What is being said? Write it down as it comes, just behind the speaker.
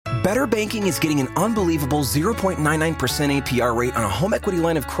Better Banking is getting an unbelievable 0.99% APR rate on a home equity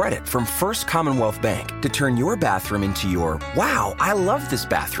line of credit from First Commonwealth Bank to turn your bathroom into your, wow, I love this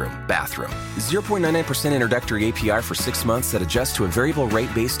bathroom. 0.99% introductory APR for 6 months that adjusts to a variable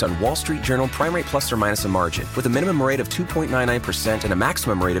rate based on Wall Street Journal prime rate plus or minus a margin, with a minimum rate of 2.99% and a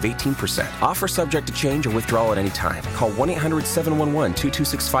maximum rate of 18%. Offer subject to change or withdrawal at any time. Call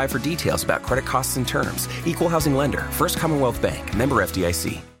 1-800-711-2265 for details about credit costs and terms. Equal housing lender. First Commonwealth Bank. Member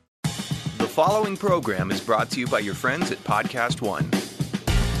FDIC. The following program is brought to you by your friends at Podcast One.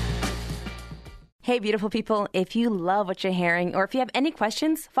 Hey, beautiful people. If you love what you're hearing or if you have any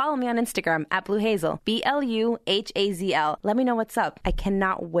questions, follow me on Instagram at Blue Hazel, BLUHAZL. Let me know what's up. I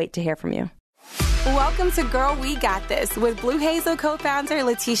cannot wait to hear from you. Welcome to Girl, We Got This with Blue Hazel co-founder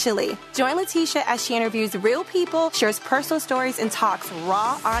Letitia Lee. Join Letitia as she interviews real people, shares personal stories, and talks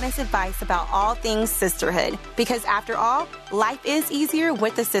raw, honest advice about all things sisterhood. Because after all, life is easier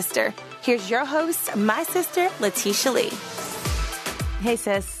with a sister. Here's your host, my sister, Letitia Lee. Hey,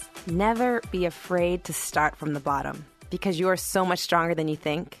 sis. Never be afraid to start from the bottom because you are so much stronger than you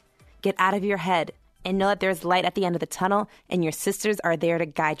think. Get out of your head and know that there's light at the end of the tunnel and your sisters are there to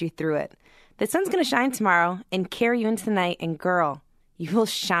guide you through it. The sun's going to shine tomorrow and carry you into the night, and girl, you will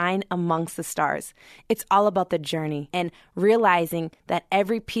shine amongst the stars. It's all about the journey and realizing that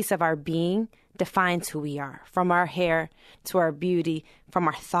every piece of our being defines who we are, from our hair to our beauty, from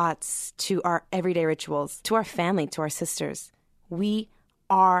our thoughts to our everyday rituals, to our family, to our sisters. We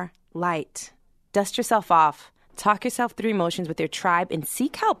are light. Dust yourself off. Talk yourself through emotions with your tribe and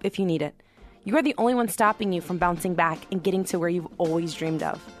seek help if you need it. You are the only one stopping you from bouncing back and getting to where you've always dreamed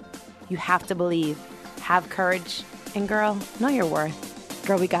of. You have to believe, have courage, and girl, know your worth.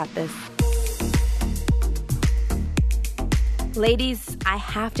 Girl, we got this. Ladies, I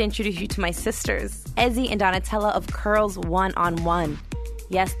have to introduce you to my sisters, Ezzy and Donatella of Curls One-on-One.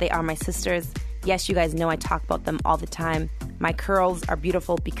 Yes, they are my sisters. Yes, you guys know I talk about them all the time. My curls are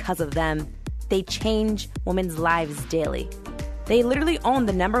beautiful because of them. They change women's lives daily. They literally own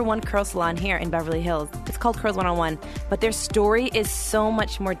the #1 curl salon here in Beverly Hills. It's called Curls One-on-One, but their story is so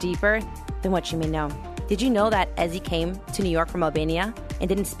much more deeper than what you may know. Did you know that Ezzy came to New York from Albania and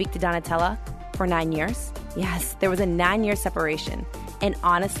didn't speak to Donatella for 9 years? Yes, there was a 9-year separation. And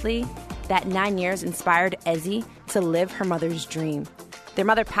honestly, that 9 years inspired Ezzy to live her mother's dream. Their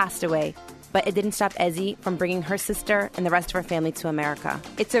mother passed away, but it didn't stop Ezzy from bringing her sister and the rest of her family to America.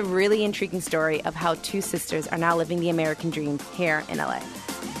 It's a really intriguing story of how two sisters are now living the American dream here in LA.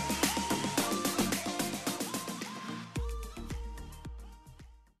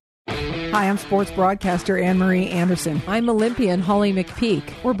 Hi, I'm sports broadcaster Anne-Marie Anderson. I'm Olympian Holly McPeak.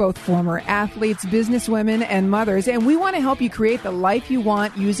 We're both former athletes, businesswomen, and mothers, and we want to help you create the life you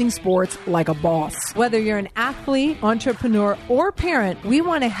want using sports like a boss. Whether you're an athlete, entrepreneur, or parent, we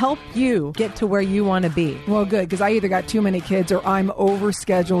want to help you get to where you want to be. Well, good, because I either got too many kids or I'm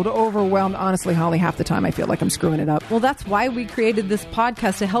overscheduled, overwhelmed. Honestly, Holly, half the time I feel like I'm screwing it up. Well, that's why we created this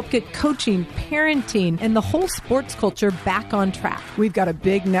podcast to help get coaching, parenting, and the whole sports culture back on track. We've got a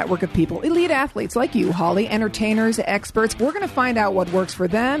big network of people, elite athletes like you, Holly, entertainers, experts. We're going to find out what works for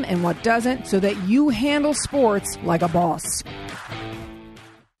them and what doesn't so that you handle sports like a boss.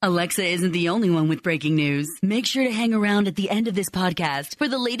 Alexa isn't the only one with breaking news. Make sure to hang around at the end of this podcast for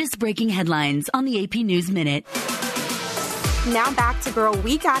the latest breaking headlines on the AP News Minute. Now back to Girl,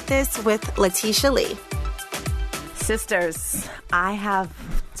 We Got This with Letitia Lee. Sisters, I have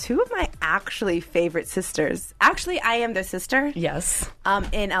two of my actually favorite sisters. Actually, I am their sister. Yes.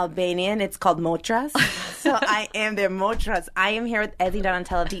 In Albanian, it's called Motras. So I am their Motras. I am here with Ezzy and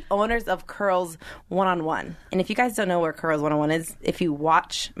Donatella, the owners of Curls One-on-One. And if you guys don't know where Curls One-on-One is, if you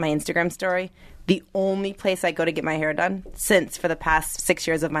watch my Instagram story, the only place I go to get my hair done since for the past 6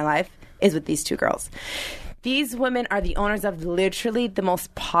 years of my life is with these two girls. These women are the owners of literally the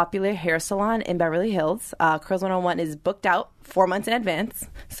most popular hair salon in Beverly Hills. Curls One-on-One is booked out 4 months in advance.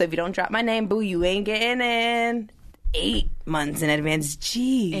 So if you don't drop my name, boo, you ain't getting in. 8 months in advance.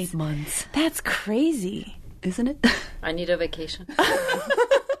 Jeez. 8 months. That's crazy. Isn't it? I need a vacation.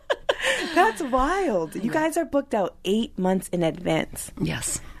 That's wild. You guys are booked out 8 months in advance.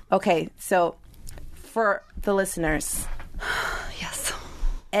 Yes. Okay, so for the listeners. Yes.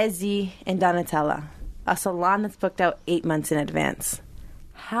 Ezzy and Donatella. A salon that's booked out 8 months in advance.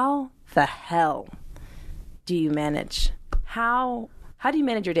 How the hell do you manage? How do you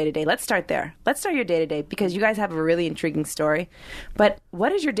manage your day-to-day? Let's start there. Let's start your day-to-day because you guys have a really intriguing story. But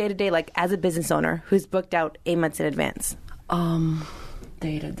what is your day-to-day like as a business owner who's booked out 8 months in advance?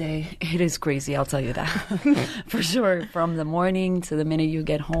 Day-to-day, it is crazy, I'll tell you that. For sure, from the morning to the minute you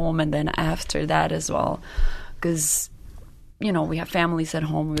get home and then after that as well. Because we have families at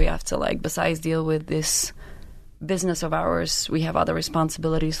home. We have to, like, besides deal with this business of ours, we have other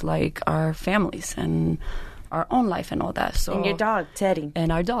responsibilities like our families and our own life and all that. So, and your dog, Teddy.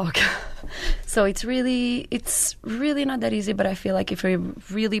 And our dog. So it's really not that easy, but I feel like if you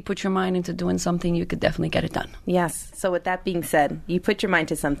really put your mind into doing something, you could definitely get it done. Yes. So with that being said, you put your mind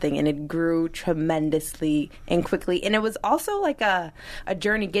to something and it grew tremendously and quickly. And it was also like a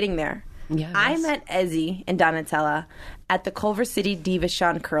journey getting there. Yeah, I met Ezzy and Donatella at the Culver City Diva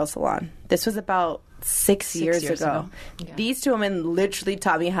Sean Curl Salon. This was about 6 years ago. Yeah. These two women literally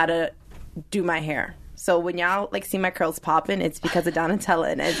taught me how to do my hair. So when y'all like see my curls popping, it's because of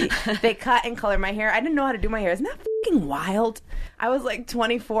Donatella and Ezzy. They cut and color my hair. I didn't know how to do my hair. Isn't that fucking wild? I was like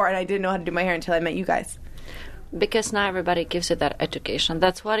 24 and I didn't know how to do my hair until I met you guys. Because not everybody gives you that education.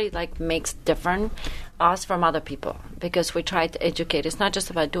 That's what it like makes different us from other people. Because we try to educate. It's not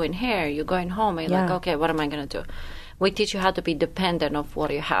just about doing hair. You're going home and you're like, okay, what am I going to do? We teach you how to be dependent of what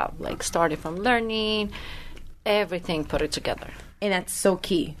you have. Like starting from learning, everything, put it together. And that's so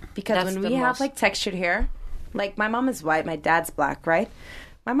key. Because when we have like textured hair, like my mom is white, my dad's black, right?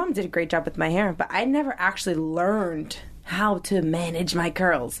 My mom did a great job with my hair, but I never actually learned how to manage my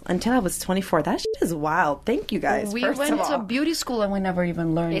curls until I was 24. That shit is wild. Thank you guys. We went to beauty school and we never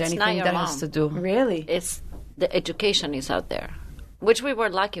even learned anything that has to do. Really? It's the education is out there, which we were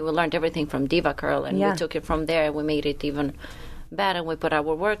lucky. We learned everything from Diva Curl and we took it from there and we made it even better and we put our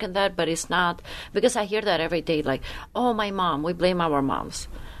work in that. But it's not, because I hear that every day, like, oh, my mom, we blame our moms.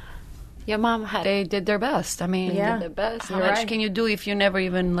 Your mom they did their best. I mean, did their best. How much can you do if you never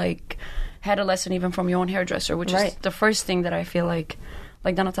even like had a lesson even from your own hairdresser, which is the first thing that I feel like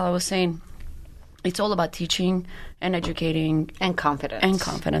Donatella was saying, it's all about teaching and educating. And confidence. And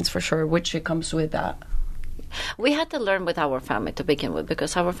confidence, for sure, which it comes with that. We had to learn with our family to begin with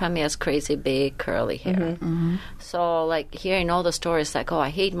because our family has crazy, big, curly hair. Mm-hmm. Mm-hmm. So, like, hearing all the stories like, oh, I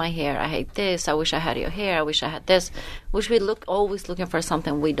hate my hair, I hate this, I wish I had your hair, I wish I had this, which we always looking for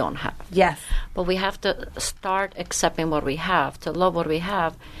something we don't have. Yes. But we have to start accepting what we have, to love what we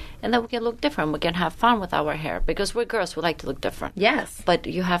have, and then we can look different. We can have fun with our hair because we're girls, we like to look different. Yes. But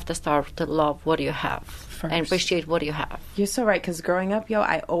you have to start to love what you have first. And appreciate what you have. You're so right, because growing up,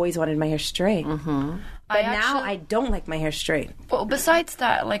 I always wanted my hair straight. Mm-hmm. But now I don't like my hair straight. Well, besides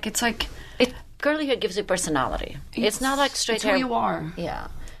that, like, it's like... curly hair gives you personality. It's not like straight hair. It's who you are. Yeah.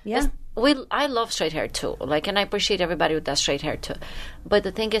 Yeah. I love straight hair, too. Like, and I appreciate everybody with that straight hair, too. But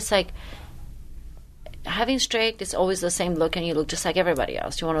the thing is, like, having straight is always the same look, and you look just like everybody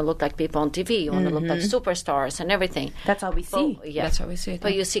else. You want to look like people on TV. You want to look like superstars and everything. That's all we see. Yeah. That's how we see it.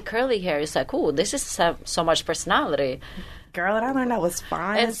 But you see curly hair, it's like, ooh, this is so much personality. Girl, and I learned I was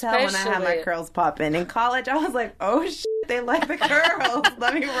fine as hell when I had my curls popping. In college, I was like, oh, shit, they like the curls.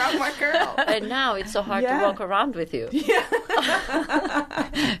 Let me rock my curls. And now it's so hard to walk around with you. Yeah.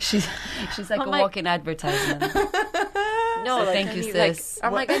 she's like a walking advertisement. No, so thank you, sis.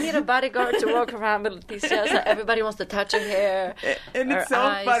 I'm like, I need a bodyguard to walk around with Leticia. So everybody wants to touch her hair. And it's so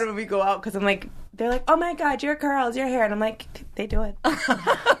fun when we go out because I'm like, they're like, oh my God, your curls, your hair. And I'm like, they do it.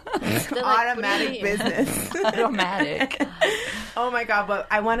 It's automatic business. Automatic. Oh my God, but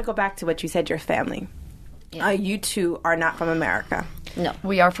I want to go back to what you said, your family. Yeah. You two are not from America. No.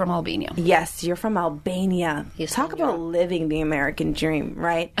 We are from Albania. Yes, you're from Albania. Talk about living the American dream,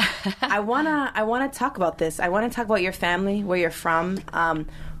 right? I wanna talk about this. I want to talk about your family, where you're from,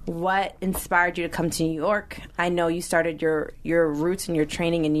 what inspired you to come to New York. I know you started your roots and your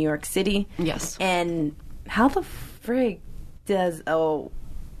training in New York City. Yes. And how the frig does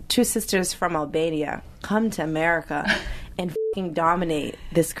two sisters from Albania come to America and fucking dominate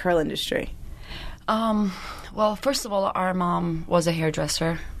this curl industry? Well, first of all, our mom was a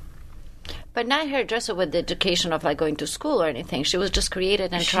hairdresser. But not hairdresser with the education of like going to school or anything. She was just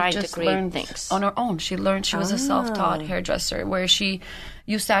created and trying to create things. On her own. She learned, she was a self-taught hairdresser where she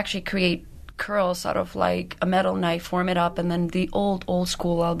used to actually create curls out of like a metal knife, form it up, and then the old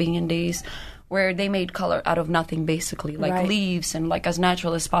school Albanian days where they made color out of nothing, basically, like leaves and like as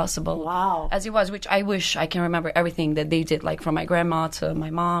natural as possible. Wow. As it was, which I wish I can remember everything that they did, like from my grandma to my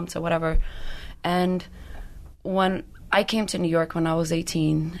mom to whatever. And when I came to New York when I was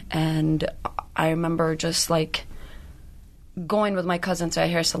 18, and I remember just like going with my cousin to a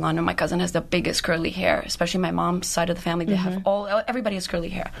hair salon, and my cousin has the biggest curly hair, especially my mom's side of the family. They have everybody has curly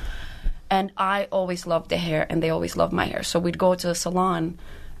hair. And I always loved the hair, and they always loved my hair. So we'd go to a salon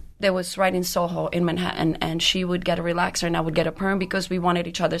that was right in Soho in Manhattan, and she would get a relaxer and I would get a perm because we wanted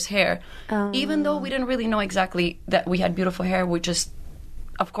each other's hair. Even though we didn't really know exactly that we had beautiful hair, we just,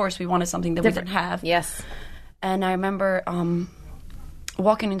 of course, we wanted something that we didn't have. Yes. And I remember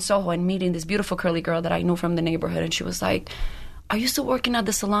walking in Soho and meeting this beautiful curly girl that I knew from the neighborhood, and she was like, "Are you still working at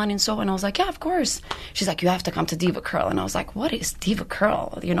the salon in Soho?" And I was like, "Yeah, of course." She's like, "You have to come to Diva Curl." And I was like, "What is Diva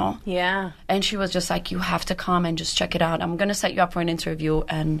Curl?" You know? Yeah. And she was just like, "You have to come and just check it out. I'm going to set you up for an interview."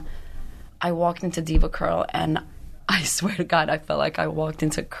 And I walked into Diva Curl, and I swear to God, I felt like I walked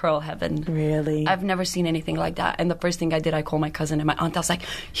into curl heaven. Really? I've never seen anything like that. And the first thing I did, I called my cousin and my aunt. I was like,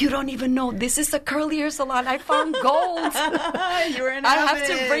 "You don't even know. This is the curlier salon. I found gold. You're in I have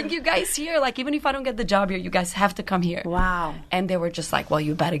heaven. to bring you guys here. Like, even if I don't get the job here, you guys have to come here." Wow. And they were just like, "Well,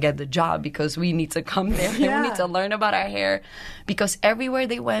 you better get the job because we need to come there. Yeah. And we need to learn about our hair." Because everywhere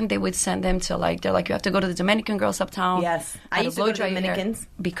they went, they would send them to, like, they're like, "You have to go to the Dominican girls uptown." Yes. How I used to go to blow dry your hair." Dominicans.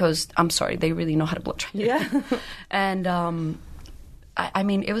 Because, I'm sorry, they really know how to blow dry your hair. Yeah. And, I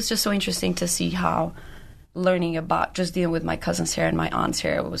mean, it was just so interesting to see how learning about just dealing with my cousin's hair and my aunt's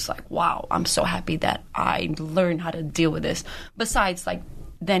hair, it was like, wow, I'm so happy that I learned how to deal with this. Besides, like,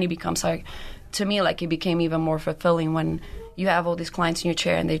 then it becomes like, to me, like, it became even more fulfilling when you have all these clients in your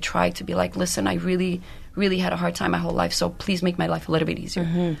chair and they try to be like, "Listen, I really, really had a hard time my whole life, so please make my life a little bit easier."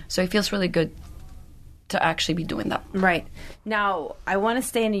 Mm-hmm. So it feels really good to actually be doing that. Right. Now, I want to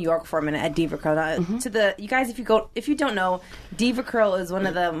stay in New York for a minute at Diva Curl. Now, to the you guys, if you don't know, Diva Curl is one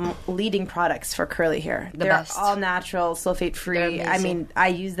of the leading products for curly hair. They're best. all natural, sulfate free. I mean, I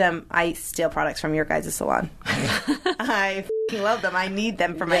use them. I steal products from your guys' salon. I f***ing love them. I need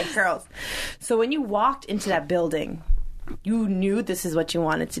them for my curls. So when you walked into that building, you knew this is what you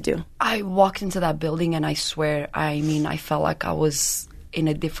wanted to do. I walked into that building and I swear, I mean, I felt like I was in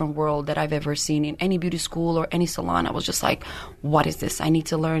a different world that I've ever seen in any beauty school or any salon. I was just like, what is this? I need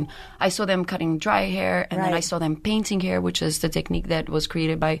to learn. I saw them cutting dry hair, and then I saw them painting hair, which is the technique that was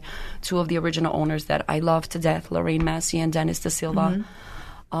created by two of the original owners that I love to death, Lorraine Massey and Dennis Da Silva.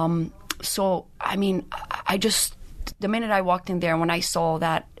 So, I mean, I just, the minute I walked in there, when I saw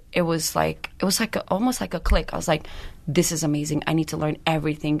that, it was like almost like a click. I was like, this is amazing. I need to learn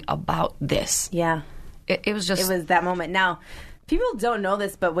everything about this. Yeah. It was just... It was that moment. Now, people don't know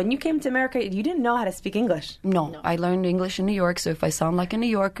this, but when you came to America, you didn't know how to speak English. No, I learned English in New York, so if I sound like a New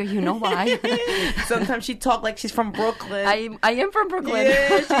Yorker, you know why. Sometimes she talk like she's from Brooklyn. I am from Brooklyn.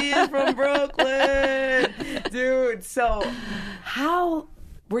 Yeah, she is from Brooklyn. Dude, so how...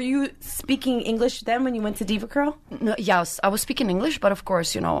 Were you speaking English then when you went to Diva Curl? No, yes, I was speaking English, but of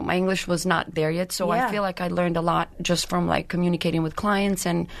course, you know, my English was not there yet. So I feel like I learned a lot just from like communicating with clients,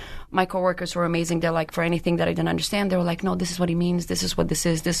 and my coworkers were amazing. They're like, for anything that I didn't understand, they were like, "No, this is what he means. This is what this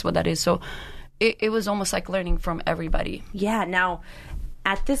is what that is." So it was almost like learning from everybody. Yeah. Now,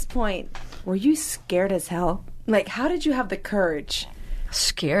 at this point, were you scared as hell? Like, how did you have the courage?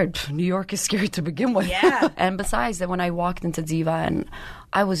 Scared. New York is scary to begin with. Yeah. And besides that, when I walked into Diva, and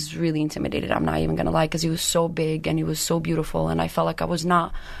I was really intimidated, I'm not even going to lie, because he was so big and he was so beautiful, and I felt like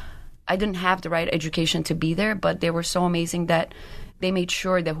I didn't have the right education to be there, but they were so amazing that they made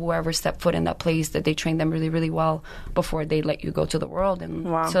sure that whoever stepped foot in that place, that they trained them really, really well before they let you go to the world and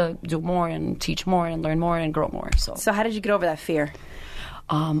to do more and teach more and learn more and grow more. So how did you get over that fear?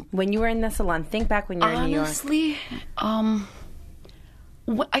 When you were in the salon, think back when you were in New York. Honestly,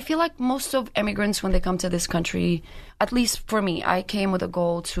 I feel like most of immigrants, when they come to this country, at least for me, I came with a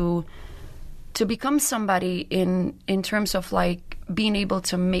goal to become somebody in terms of like being able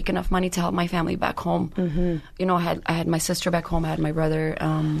to make enough money to help my family back home. Mm-hmm. You know, I had my sister back home, I had my brother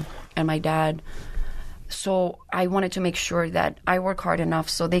and my dad. So I wanted to make sure that I work hard enough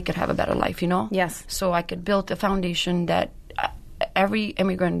so they could have a better life, you know? Yes. So I could build a foundation that every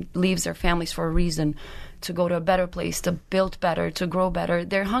immigrant leaves their families for a reason, to go to a better place, to build better, to grow better.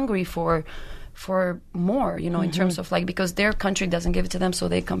 They're hungry for more, you know, in terms of like, because their country doesn't give it to them, so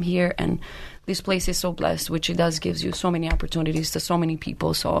they come here, and this place is so blessed, which it does gives you so many opportunities to so many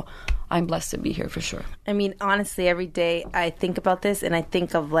people. So I'm blessed to be here for sure. I mean, honestly, every day I think about this, and I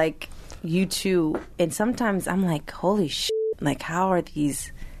think of like you two, and sometimes I'm like, holy shit, like how?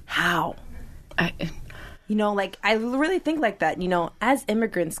 You know, like I really think like that, you know, as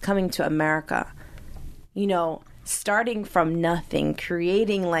immigrants coming to America, you know, starting from nothing,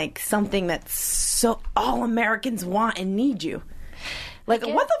 creating like something that's so all Americans want and need you. Like,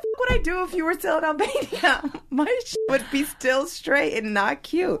 what the fuck would I do if you were still in Albania? My shit would be still straight and not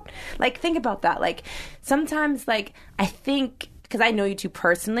cute. Like, think about that. Like, sometimes, like, I think, because I know you two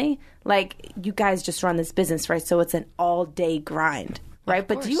personally, like, you guys just run this business, right? So it's an all-day grind. Right,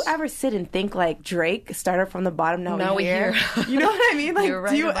 but do you ever sit and think like Drake started from the bottom? Now we're here. You know what I mean? Like, You're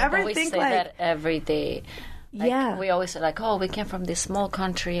right, do you ever we think say like that every day? Like, yeah, we always say like, oh, we came from this small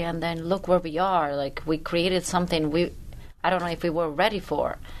country, and then look where we are. Like, we created something I don't know if we were ready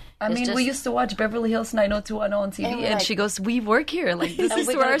for. I mean, we used to watch Beverly Hills 90210 on TV, and she goes, "We work here. Like, this is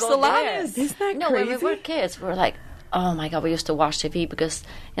where our salon is." Isn't that no, crazy? when we were kids, we were like, oh my God, we used to watch TV because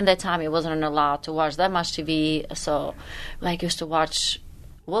in that time it wasn't allowed to watch that much TV. So, like, used to watch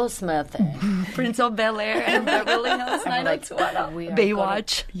Will Smith and Prince of Bel-Air and Beverly Hills 90210.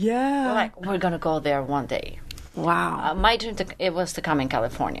 Baywatch. Yeah. We're going to go there one day. Wow. My dream it was to come in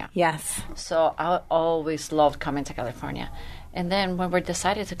California. Yes. So I always loved coming to California. And then when we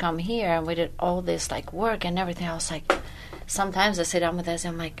decided to come here and we did all this like work and everything, I was like, sometimes I sit down with this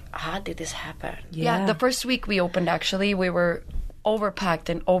and I'm like, how did this happen? Yeah, the first week we opened, actually, we were overpacked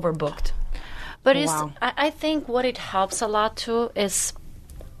and overbooked. But I think what it helps a lot too is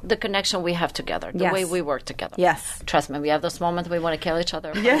the connection we have together, the way we work together. Yes. Trust me, we have those moments we want to kill each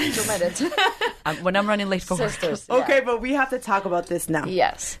other for 2 minutes. When I'm running late for Sisters. work. Okay, but we have to talk about this now.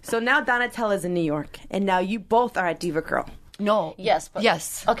 Yes. So now Donatella's in New York, and now you both are at Diva Girl. No. Yes. But,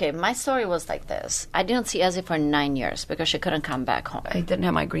 yes. Okay, my story was like this. I didn't see Ezzy for 9 years because she couldn't come back home. I didn't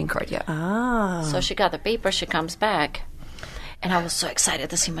have my green card yet. Ah. So she got the paper, she comes back. And I was so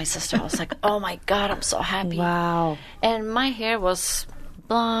excited to see my sister. I was like, oh my God, I'm so happy. Wow. And my hair was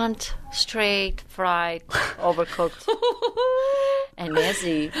blonde, straight, fried, overcooked. And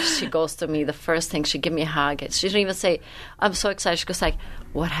Ezzy, she goes to me, the first thing, she give me a hug. She didn't even say, I'm so excited. She goes like,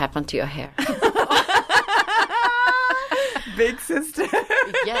 what happened to your hair? Big sister.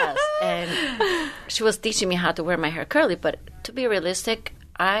 Yes. And she was teaching me how to wear my hair curly. But to be realistic,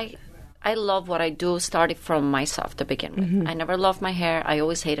 I love what I do starting from myself to begin with. Mm-hmm. I never loved my hair. I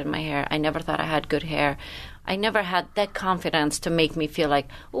always hated my hair. I never thought I had good hair. I never had that confidence to make me feel like,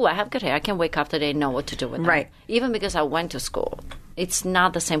 oh, I have good hair. I can wake up today and know what to do with it. Right. Even because I went to school. It's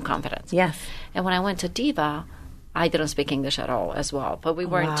not the same confidence. Yes. And when I went to Diva, I didn't speak English at all as well. But we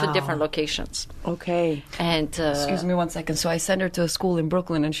were in 2 different locations. Okay. And Excuse me 1 second. So I sent her to a school in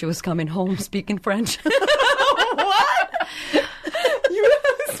Brooklyn, and she was coming home speaking French. What? You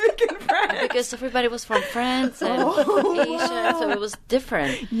were speaking French? Because everybody was from France and Asia, so it was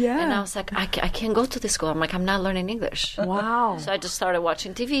different. Yeah. And I was like, I can't go to this school. I'm like, I'm not learning English. Wow. So I just started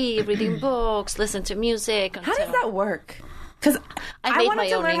watching TV, reading books, listening to music. How does that work? Because I made wanted my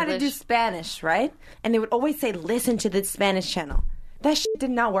to own learn how to do English. Spanish, right? And they would always say, listen to the Spanish channel. That shit did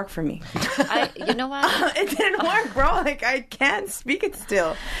not work for me. You know what? It didn't work, bro. Like, I can't speak it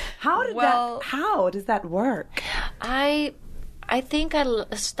still. How does that work? I think I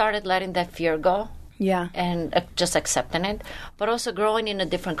started letting that fear go. Yeah. And just accepting it. But also growing in a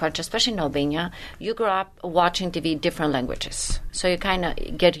different country, especially in Albania, you grow up watching TV different languages. So you kind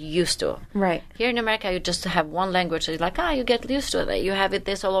of get used to it. Right. Here in America, you just have one language. So you're like, you get used to it. You have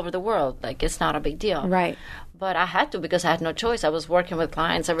this all over the world. Like, it's not a big deal. Right. But I had to because I had no choice. I was working with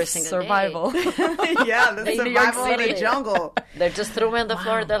clients every single Survival. day. Yeah, the In New York survival of the City. jungle. They just threw me on the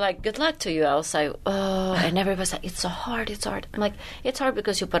floor. They're like, good luck to you. I was like, oh. And everybody's like, it's so hard. It's hard. I'm like, it's hard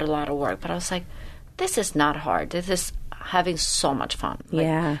because you put a lot of work. But I was like, this is not hard. This is having so much fun. Like,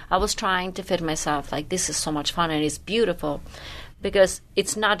 Yeah. I was trying to fit myself. Like, this is so much fun and it's beautiful because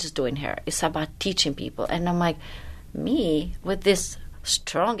it's not just doing hair. It's about teaching people. And I'm like, me with this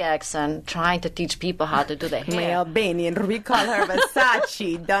strong accent trying to teach people how to do their My hair. Albanian, we call her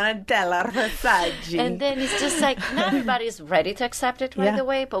Versace, Donatella Versace. And then it's just like, not everybody's ready to accept it right Yeah.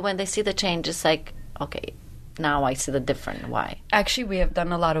 away. But when they see the change, it's like, okay, now I see the different why. Actually, we have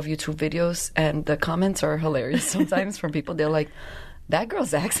done a lot of YouTube videos, and the comments are hilarious sometimes from people. They're like, that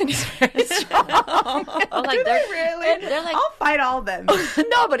girl's accent is very strong. Oh, like they're Really? they're like, I'll fight all them.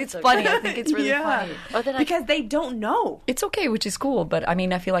 No, but it's funny. I think it's really Yeah. funny. or they're like, Because they don't know. It's okay, which is cool. But I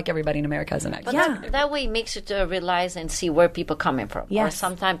mean, I feel like everybody in America has an accent. Yeah. that way it makes you to realize and see where people coming from. Or Yes.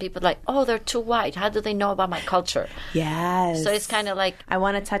 sometimes people are like, oh, they're too white. How do they know about my culture? Yes. So it's kind of like, I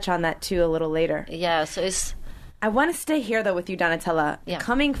want to touch on that too a little later. yeah. So it's I want to stay here though with you, Donatella. Yeah.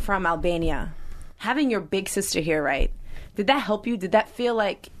 Coming from Albania, having your big sister here, right? Did that help you? Did that feel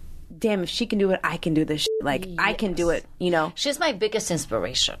like, damn, if she can do it, I can do this shit. Like, I can do it, you know? she's my biggest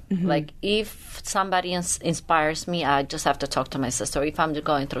inspiration. Mm-hmm. Like, if somebody inspires me, I just have to talk to my sister. If I'm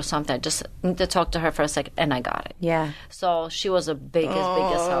going through something, I just need to talk to her for a second, and I got it. Yeah. So she was the biggest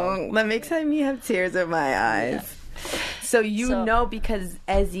help. That makes me have tears in my eyes. So you So- know because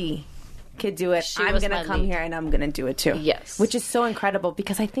Ezzy could do it, She I'm was going to my come lead. here and I'm going to do it too. Yes. Which is so incredible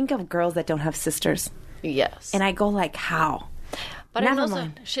because I think of girls that don't have sisters. Yes. And I go like, how? But Never also,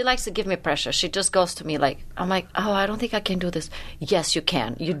 mind. she likes to give me pressure. She just goes to me like, I'm like, oh, I don't think I can do this. Yes, you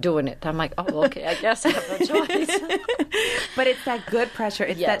can. You're doing it. I'm like, oh, okay. I guess I have no choice. But it's that good pressure.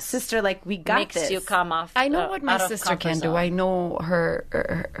 It's that Yes. sister, like, we got Makes this. you come off. I know what my out of sister comfort can do. zone. I know her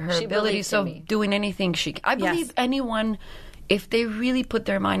She abilities believes in of me. doing anything she. I believe Yes. anyone if they really put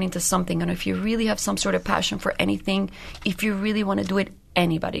their mind into something, and if you really have some sort of passion for anything, if you really want to do it,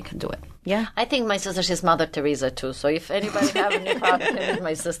 anybody can do it. Yeah. I think my sister, she's Mother Teresa too. So if anybody have any problem with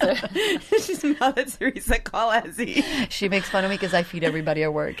my sister. She's Mother Teresa, call Ezzy. She makes fun of me because I feed everybody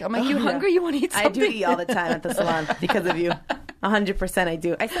at work. I'm like, you hungry? You want to eat something? I do eat all the time at the salon because of you. 100% I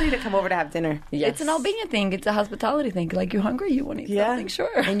do. I still need to come over to have dinner. Yes. It's an Albanian thing. It's a hospitality thing. Like, you hungry? You want to eat something?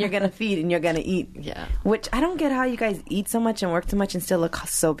 Sure. And you're going to feed and you're going to eat. Yeah. Which I don't get how you guys eat so much and work so much and still look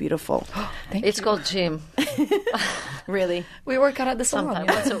so beautiful. It's called gym. Really? We work out at the salon.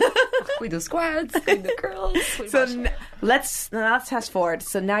 We do squats, we do curls. So let's fast forward.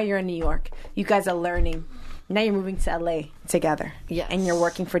 So now you're in New York. You guys are learning. Now you're moving to LA together. Yes. And you're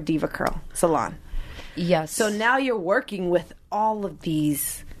working for Diva Curl Salon. Yes. So now you're working with all of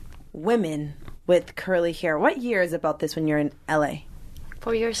these women with curly hair. What year is about this when you're in LA?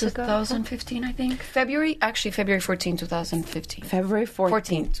 4 years ago. 2015, I think. February 14, 2015. February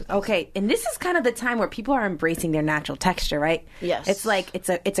 14th. Okay, and this is kind of the time where people are embracing their natural texture, right? Yes. It's like it's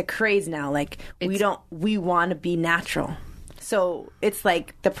a craze now. Like we want to be natural. So it's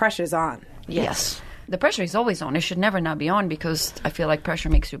like the pressure's on. Yes. The pressure is always on. It should never not be on because I feel like pressure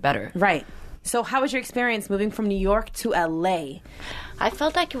makes you better. Right. So how was your experience moving from New York to LA? I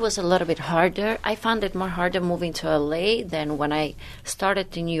felt like it was a little bit harder. I found it more harder moving to LA than when I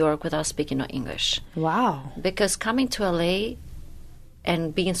started in New York without speaking no English. Wow. Because coming to LA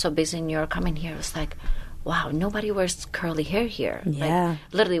and being so busy in New York, coming here was like, wow, nobody wears curly hair here. Yeah. Like,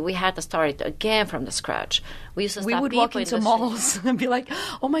 literally, we had to start it again from the scratch. We used to We stop would people walk into in the malls and be like,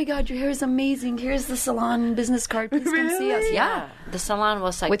 oh my God, your hair is amazing. Here's the salon business card. Please come see us. Yeah. The salon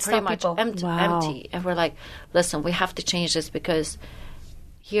was like We'd pretty stop much people. empty. And we're like, listen, we have to change this because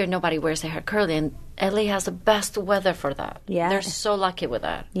here nobody wears their hair curly. And LA has the best weather for that. Yeah. They're so lucky with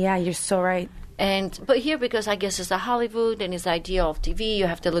that. Yeah, you're so right. But here, because I guess it's the Hollywood and it's the idea of TV, you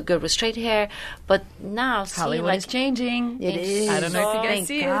have to look good with straight hair. But now, Hollywood is changing. It is. I don't know if you guys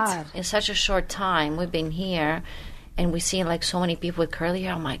see it. In such a short time, we've been here, and we see like so many people with curly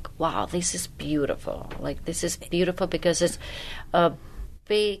hair. I'm like, wow, this is beautiful. Like, this is beautiful because it's a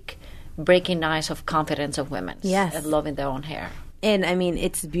big breaking ice of confidence of women. Yes. And loving their own hair. And I mean,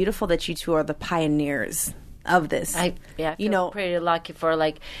 it's beautiful that you two are the pioneers of this. I feel pretty lucky for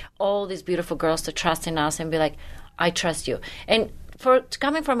like all these beautiful girls to trust in us and be like, I trust you. And for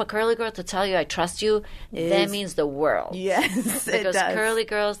coming from a curly girl to tell you I trust you, that means the world. Yes, it because does. curly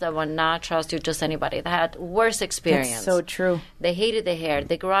girls that will not trust you, just anybody that had worse experience. That's so true. They hated their hair.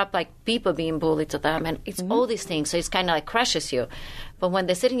 They grew up like people being bullied to them, and it's all these things. So it's kind of like crushes you. But when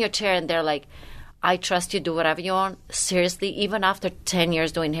they sit in your chair and they're like, I trust you, do whatever you want. Seriously, even after 10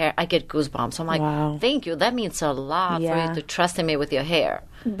 years doing hair, I get goosebumps. I'm like, wow. Thank you. That means a lot for you to trust in me with your hair.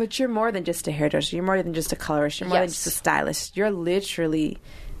 But you're more than just a hairdresser. You're more than just a colorist. You're more than just a stylist. You're literally,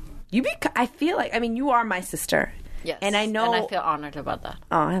 I feel like, I mean, you are my sister. Yes. And I know. And I feel honored about that.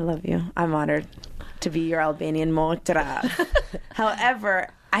 Oh, I love you. I'm honored to be your Albanian motra. However,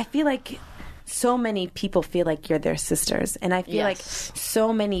 I feel like so many people feel like you're their sisters. And I feel like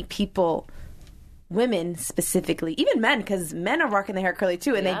so many people, women specifically, even men, because men are rocking their hair curly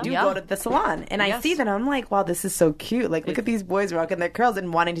too, and they do go to the salon. And I see that, I'm like, wow, this is so cute. Like, look at these boys rocking their curls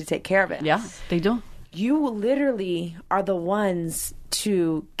and wanting to take care of it. Yeah, they do. You literally are the ones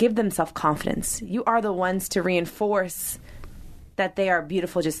to give them self-confidence. You are the ones to reinforce that they are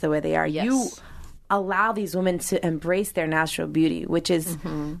beautiful just the way they are. Yes. You allow these women to embrace their natural beauty, which is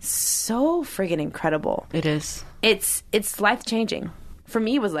so friggin' incredible. It is. It's life-changing. For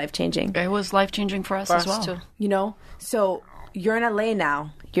me, it was life-changing. It was life-changing for us as well. Too. You know? So you're in LA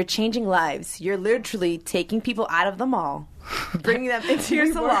now. You're changing lives. You're literally taking people out of the mall, bringing them into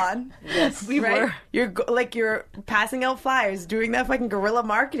your salon. Yes, we were. You're passing out flyers, doing that fucking guerrilla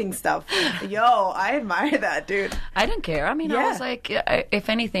marketing stuff. Yo, I admire that, dude. I didn't care. I mean, I was like, if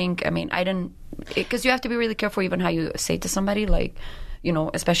anything, I mean, I didn't, because you have to be really careful even how you say to somebody, like, you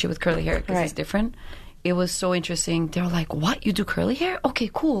know, especially with curly hair, because it's different. It was so interesting. They were like, what? You do curly hair? Okay,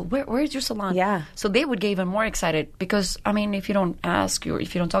 cool. Where's your salon? Yeah. So they would get even more excited because, I mean, if you don't ask or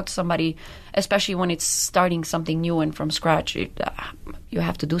if you don't talk to somebody, especially when it's starting something new and from scratch, you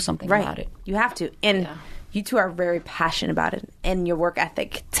have to do something about it. You have to. And you two are very passionate about it. And your work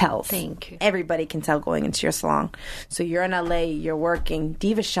ethic tells. Thank you. Everybody can tell going into your salon. So you're in LA, you're working.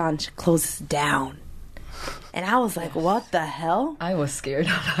 Diva Shanch closes down. And I was like, what the hell? I was scared.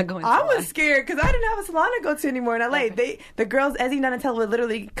 I'm not going to I was scared because I didn't have a salon to go to anymore in LA. The girls, Ezzy and Donatella, would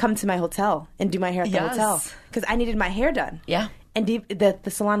literally come to my hotel and do my hair at the hotel because I needed my hair done. Yeah. And the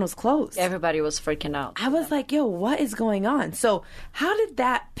salon was closed. Everybody was freaking out. I was like, yo, what is going on? So how did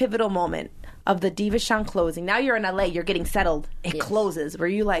that pivotal moment of the Divashan closing. Now you're in LA, you're getting settled. It closes. Were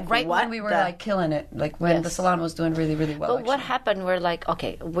you like, right what when we were like killing it, like when the salon was doing really, really well? But what happened? We're like,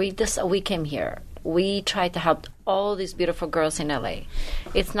 okay, we came here. We tried to help all these beautiful girls in LA.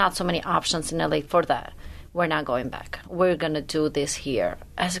 It's not so many options in LA for that. We're not going back. We're going to do this here.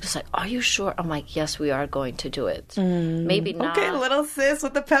 I was like, are you sure? I'm like, yes, we are going to do it. Maybe not. Okay, little sis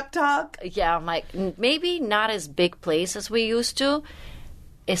with the pep talk. Yeah, I'm like, maybe not as big place as we used to.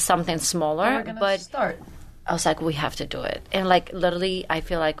 It's something smaller. But start. I was like, we have to do it. And like, literally, I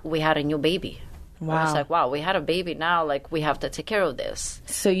feel like we had a new baby. Wow. I was like, wow, we had a baby now. Like, we have to take care of this.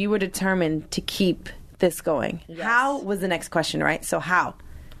 So you were determined to keep this going. Yes. How was the next question, right? So how?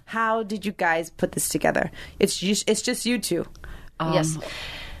 How did you guys put this together? It's just you two. Yes.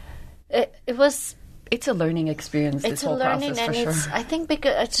 It was... It's a learning experience, this whole process, for sure. I think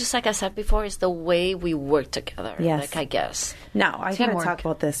because it's just like I said before, it's the way we work together. Yes. Like, I guess. Now, I got to Teamwork. talk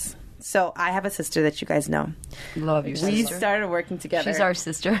about this. So I have a sister that you guys know. Love your We sister. started working together. She's our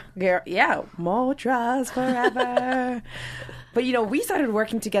sister. Girl, yeah, Motras forever. But, you know, we started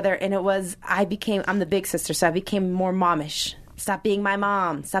working together, and it was, I'm the big sister, so I became more momish. Stop being my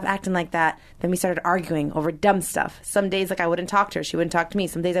mom. Stop acting like that. Then we started arguing over dumb stuff. Some days, like, I wouldn't talk to her. She wouldn't talk to me.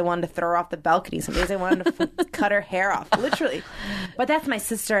 Some days I wanted to throw her off the balcony. Some days I wanted to cut her hair off, literally. But that's my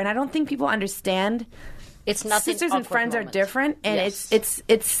sister, and I don't think people understand. It's nothing. Sisters and awkward friends are moment. different, and Yes.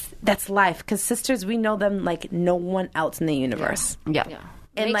 it's that's life. Because sisters, we know them like no one else in the universe. Yeah. Yeah.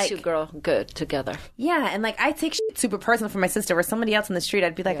 And Makes like- you grow good together. Yeah, and like I take shit super personal for my sister. Where somebody else on the street,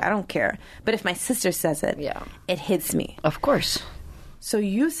 I'd be like, I don't care. But if my sister says it, Yeah. it hits me. Of course. So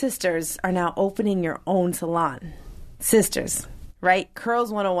you sisters are now opening your own salon. Sisters, right?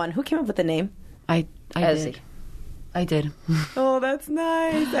 Curls 101. Who came up with the name? I Ezzy. did. I did. Oh, that's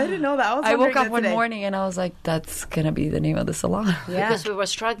nice. I didn't know that. I woke wondering up that one today. morning and I was like, that's going to be the name of the salon. Yeah. Because we were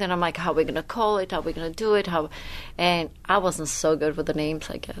struggling. I'm like, how are we going to call it? How are we going to do it? And I wasn't so good with the names,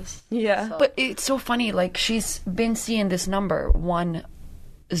 I guess. Yeah. But it's so funny. Like, she's been seeing this number,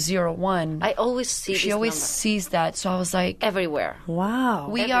 101. I always see She this always number sees that. So I was like, everywhere. Wow.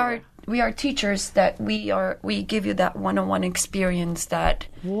 we are teachers that we give you that one-on-one experience that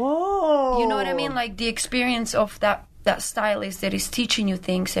Whoa. you know what I mean, like the experience of that stylist that is teaching you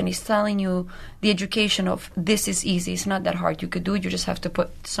things and is telling you the education of this is easy, it's not that hard, you could do it, you just have to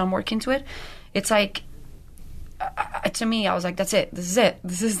put some work into it. It's like to me, I was like, that's it, this is it,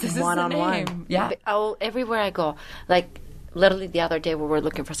 this is the One-on-one. name. Yeah. Everywhere I go, like literally the other day we were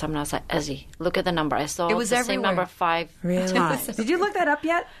looking for someone. I was like, Ezzy, look at the number. I saw It was the everywhere. same number 5 Really? Did you look that up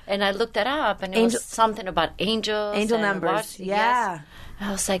yet? and I looked that up, and it Angel- was something about angels, Angel and numbers. what- Yeah. Yes.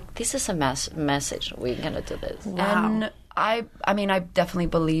 I was like, this is a message. We're gonna do this. And I mean, I definitely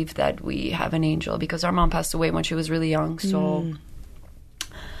believe that we have an angel because our mom passed away when she was really young. So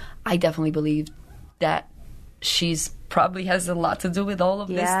I definitely believe that she's probably has a lot to do with all of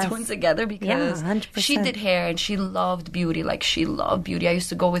Yes. this doing together because 100%. she did hair and she loved beauty. Like, she loved beauty. I used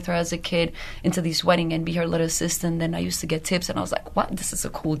to go with her as a kid into these weddings and be her little assistant. Then I used to get tips and I was like, what? This is a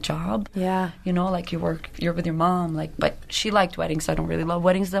cool job. Yeah. You know, like you're with your mom. Like, but she liked weddings. I don't really love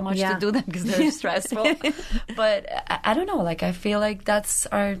weddings that much Yeah. to do them because they're stressful. But I don't know. Like, I feel like that's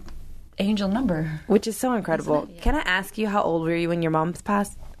our angel number. Which is so incredible. Can I ask you, how old were you when your mom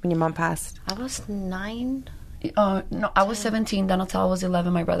passed? When your mom passed? I was 9. No, I was 17. Donatella was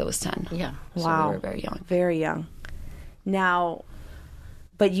 11. My brother was 10. Yeah. So Wow. we were very young. Very young. Now,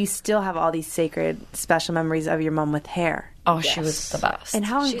 but you still have all these sacred, special memories of your mom with hair. Oh, she was the best. And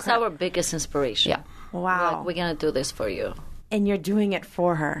how She's our biggest inspiration. Yeah. Wow. Like, we're gonna do this for you. And you're doing it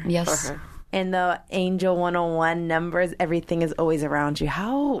for her. Yes. For her. And the Angel 101 numbers, everything is always around you.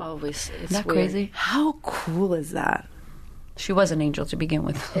 How Always. It's Isn't that weird. crazy? how cool is that? She was an angel to begin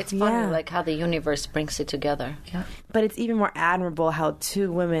with. It's funny, Yeah. like how the universe brings it together. Yeah. But it's even more admirable how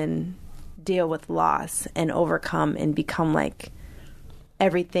two women deal with loss and overcome and become like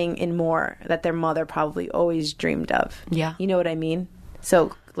everything and more that their mother probably always dreamed of. Yeah. You know what I mean?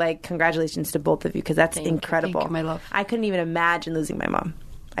 So, like, congratulations to both of you because that's incredible. Thank you, my love. I couldn't even imagine losing my mom.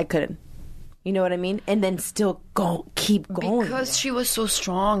 I couldn't. You know what I mean? And then still keep going. Because she was so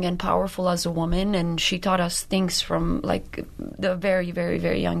strong and powerful as a woman, and she taught us things from like the very, very,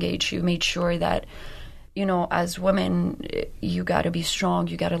 very young age. She made sure that, you know, as women, you got to be strong.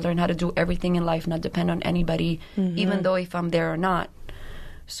 You got to learn how to do everything in life, not depend on anybody, even though if I'm there or not.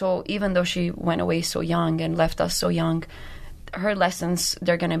 So even though she went away so young and left us so young, her lessons,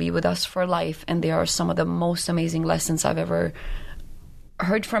 they're going to be with us for life. And they are some of the most amazing lessons I've ever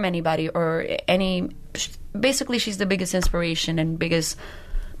heard from anybody or any. Basically, she's the biggest inspiration and biggest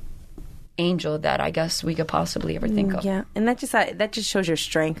angel that I guess we could possibly ever think of. Yeah, and that just shows your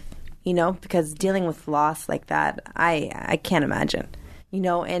strength you know, because dealing with loss like that, I can't imagine, you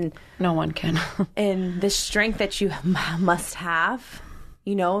know, and no one can. And the strength that you must have,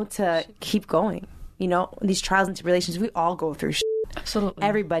 you know, to keep going, you know, these trials and tribulations, we all go through shit. Absolutely.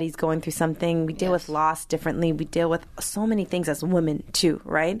 Everybody's going through something. We deal with loss differently. We deal with so many things as women too,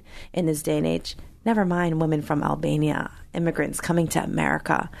 right? In this day and age. Never mind women from Albania, immigrants coming to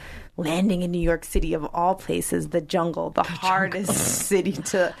America, landing in New York City of all places, the jungle, the hardest city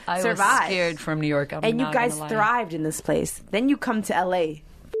to I survive. was scared from New York. And you guys thrived in this place. Then you come to LA,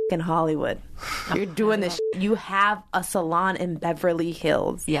 in Hollywood. You're doing this. You have a salon in Beverly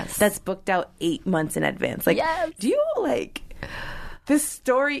Hills. Yes. That's booked out 8 months in advance. Like, yes. Do you like this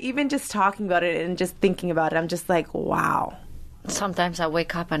story? Even just talking about it and just thinking about it, I'm just like, wow. Sometimes I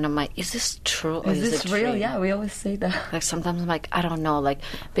wake up and I'm like, is this true or is this it real? dream? Yeah, we always say that. Like sometimes I'm like, I don't know, like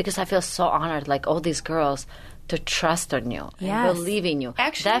because I feel so honored, like all these girls to trust on you and believe in you.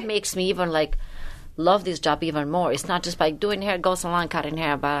 Actually, that makes me even like love this job even more. It's not just like doing hair, go salon, cutting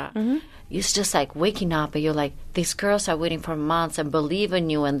hair, but it's just like waking up and you're like, these girls are waiting for months and believe in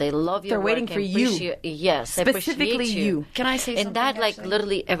you and they love your They're work waiting for you. Yes, they specifically appreciate you. Can I say something? And that like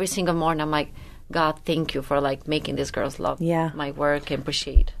literally every single morning I'm like, God, thank you for like making these girls love my work and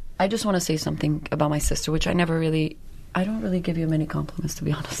appreciate. I just want to say something about my sister, which I don't really give you many compliments, to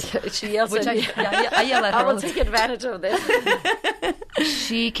be honest. She yells which at me. I yell at her. I will take advantage of this.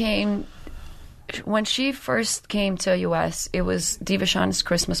 She came, when she first came to U.S., it was Divashan's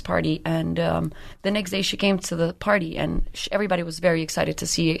Christmas party, and the next day she came to the party, and everybody was very excited to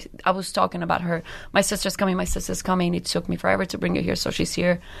see. I was talking about her. My sister's coming. It took me forever to bring her here, so she's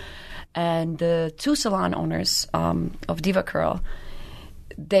here. And the two salon owners of Diva Curl,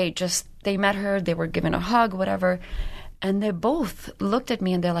 they met her, they were giving a hug, whatever, and they both looked at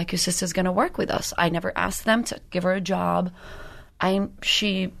me and they're like, your sister's going to work with us. I never asked them to give her a job.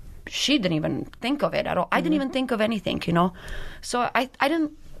 She didn't even think of it at all. I didn't even think of anything, you know. So I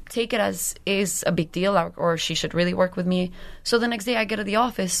didn't take it as is a big deal or she should really work with me. So the next day I get to the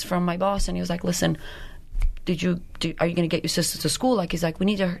office from my boss and he was like, listen, are you going to get your sister to school? Like, he's like, we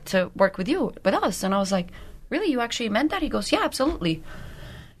need her to work with us. And I was like, really? You actually meant that? He goes, yeah, absolutely.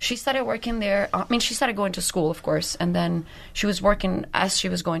 She started working there. She started going to school, of course. And then she was working as she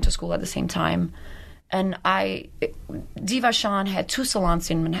was going to school at the same time. And Divashan had two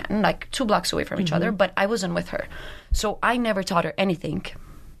salons in Manhattan, like 2 blocks away from each other, but I wasn't with her. So I never taught her anything.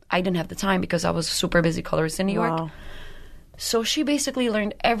 I didn't have the time because I was a super busy colorist in New York. So she basically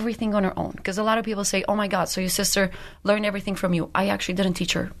learned everything on her own. Because a lot of people say, oh my God, so your sister learned everything from you. I actually didn't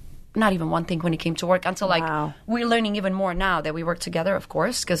teach her not even one thing when it came to work until we're learning even more now that we work together, of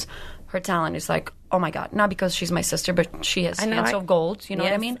course, because her talent is like, oh my God, not because she's my sister, but she has hands of gold. You know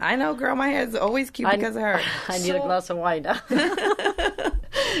what I mean? I know, girl. My hair is always cute because of her. I need a glass of wine.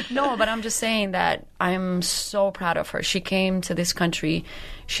 No, but I'm just saying that I'm so proud of her. She came to this country.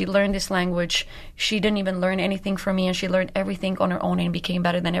 She learned this language. She didn't even learn anything from me, and she learned everything on her own and became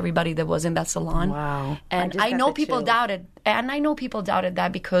better than everybody that was in that salon. Wow. And I know people doubted, that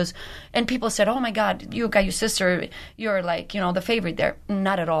because, and people said, oh my God, you got your sister, you're like, the favorite there.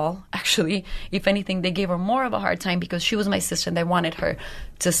 Not at all, actually. If anything, they gave her more of a hard time because she was my sister and they wanted her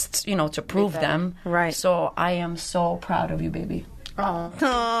to, to prove them. Right. So I am so proud of you, baby.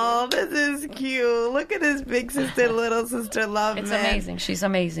 Oh, this is cute. Look at this big sister, little sister love, It's amazing. She's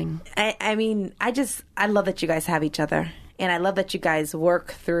amazing. I mean, I love that you guys have each other. And I love that you guys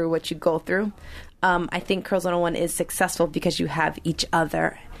work through what you go through. I think Curls 101 is successful because you have each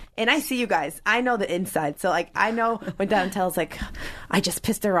other. And I see you guys. I know the inside. So, I know when Donatella's like, I just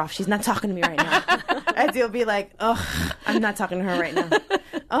pissed her off. She's not talking to me right now. As you'll be like, oh, I'm not talking to her right now.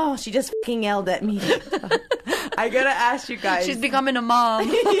 Oh, she just fucking yelled at me. I gotta ask you guys. She's becoming a mom.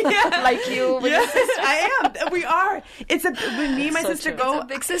 Like you. Yes, I am. We are. When me and my sister go. It's a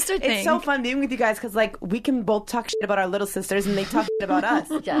big sister thing. It's so fun being with you guys because, we can both talk shit about our little sisters and they talk shit about us.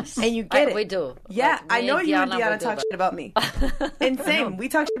 Yes. And you get it. We do. Yeah, I know you and Deanna talk shit about me. And same. We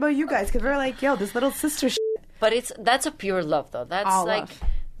talk shit about you guys because we're like, yo, this little sister shit. But that's a pure love, though. That's all love.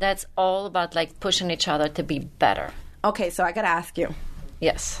 That's all about, pushing each other to be better. Okay, so I gotta ask you.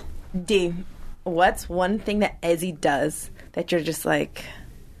 Yes. D, what's one thing that Ezzy does that you're just like,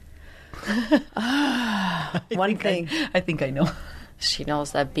 one thing? I think I know. She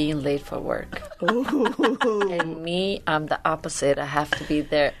knows that being late for work. And me, I'm the opposite. I have to be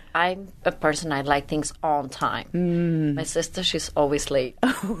there. I'm a person, I like things on time. My sister, she's always late.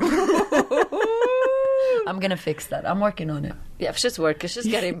 I'm going to fix that. I'm working on it. Yeah, she's working. She's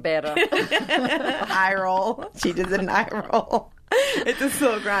getting better. Eye roll. She does an eye roll. It's a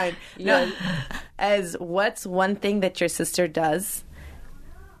slow grind. Yeah. No, what's one thing that your sister does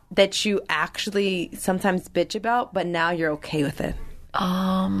that you actually sometimes bitch about, but now you're okay with it?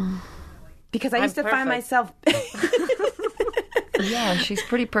 Because I used to find myself... Yeah, she's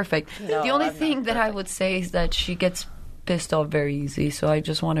pretty perfect. No, the only I'm thing that I would say is that she gets pissed off very easy, so I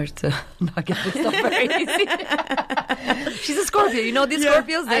just want her to not get pissed off very easy. She's a Scorpio. You know these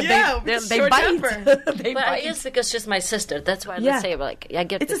Scorpios? They bite. They But I bite. guess because she's my sister. That's why Yeah. I say, like, I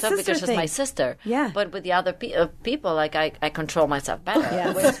get It's a pissed off because sister she's my thing. sister. Yeah. But with the other people, like, I control myself better.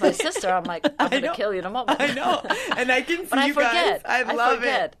 Yes. When it's my sister, I'm like, I'm going to kill you in a moment. I know. And I can see But I you guys. forget. I love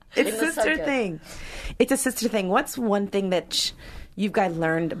forget. it. It's a It's so sister good. thing. It's a sister thing. What's one thing that you guys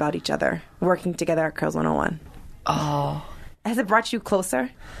learned about each other working together at Curls 101? Oh, Has it brought you closer?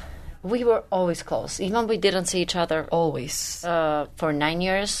 We were always close. Even we didn't see each other always. for 9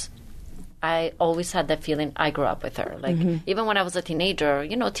 years. I always had that feeling I grew up with her. Like, even when I was a teenager,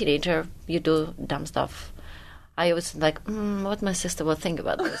 you do dumb stuff. I was like, what my sister will think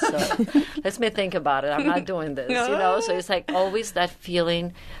about this. So let me think about it. I'm not doing this, So it's like always that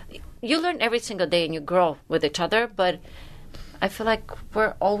feeling. You learn every single day and you grow with each other, but I feel like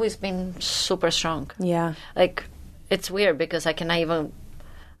we're always been super strong. Yeah. Like, it's weird because I can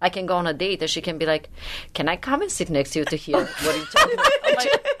go on a date and she can be like, can I come and sit next to you to hear what you're talking about? I'm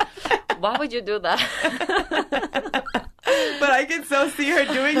like, why would you do that? But I can so see her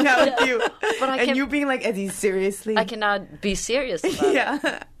doing that with you. But and you being like, Eddie, seriously? I cannot be serious about it.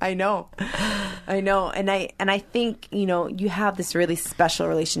 Yeah, I know. And I think, you have this really special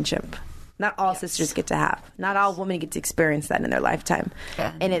relationship. Not all sisters get to have. Not all women get to experience that in their lifetime.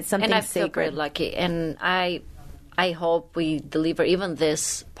 Yeah. And it's something And I feel very sacred. lucky. And I hope we deliver even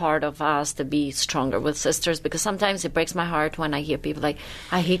this part of us to be stronger with sisters, because sometimes it breaks my heart when I hear people like,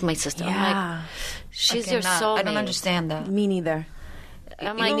 I hate my sister. I'm Yeah. like, she's I your cannot. soulmate. I don't understand that. Me neither.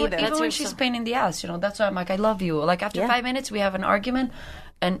 I'm like, neither. that's Even when your she's soul- pain in the ass, that's why I'm like, I love you. Like after Yeah. 5 minutes, we have an argument,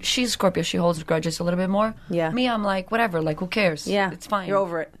 and she's Scorpio. She holds grudges a little bit more. Yeah. Me, I'm like, whatever. Like, who cares? Yeah. It's fine. You're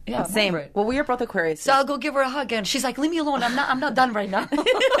over it. Yeah, I'm Same. over it. Well, we are both Aquarius. So I'll go give her a hug, and she's like, "Leave me alone. I'm not done right now.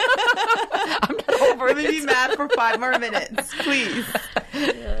 I'm not over Let it." me be mad for 5 more minutes, please.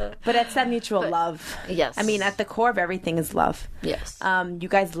 But it's that mutual love. yes. I mean, at the core of everything is love. Yes. You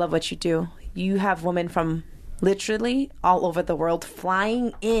guys love what you do. You have women from literally all over the world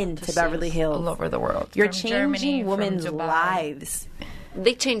flying in to Beverly Hills. all over the world. You're From changing Germany, from women's Dubai. lives.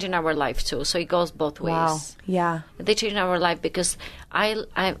 They change in our life too, so it goes both ways. Wow. Yeah. They change our life because I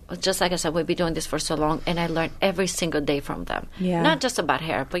just like I said, we've been doing this for so long, and I learn every single day from them. Yeah. Not just about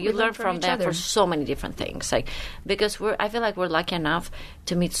hair, but you We learn learn from from each them other. for so many different things. Like, because I feel like we're lucky enough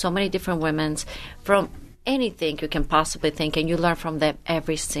to meet so many different women from anything you can possibly think, and you learn from them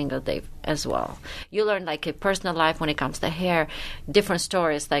every single day as well. You learn like a personal life when it comes to hair, different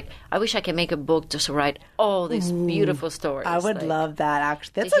stories. Like, I wish I could make a book just to write all these beautiful stories. I would like, love that,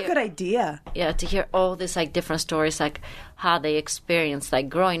 actually. That's to a hear- good idea. yeah, to hear all these like different stories, like how they experienced like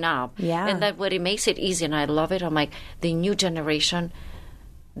growing up. Yeah. And that what it makes it easy, and I love it. I'm like, the new generation,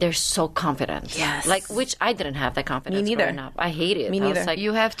 they're so confident. Yes. Like, which I didn't have that confidence neither. growing up. I hate it. Me I was neither. like,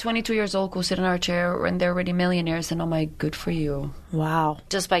 You have 22 years old who sit in our chair, and they're already millionaires, and I'm like, good for you. Wow.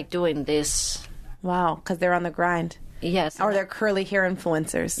 just by doing this, Wow. Because they're on the grind. yes. Or they're curly hair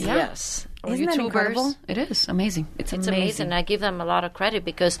influencers. Yes. Or Isn't that YouTubers. incredible? It is amazing. It's amazing. I give them a lot of credit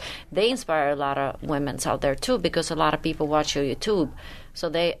because they inspire a lot of women out there too, because a lot of people watch your YouTube. So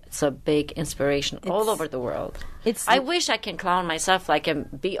it's a big inspiration all over the world. I wish I can clown myself like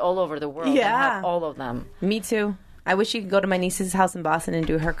and be all over the world Yeah. and have all of them. Me too. I wish you could go to my niece's house in Boston and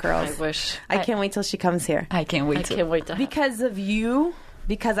do her curls. I wish. I can't wait till she comes here. I can't wait I to. can't wait to have Because of you,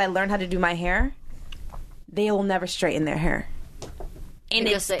 because I learned how to do my hair, they will never straighten their hair. And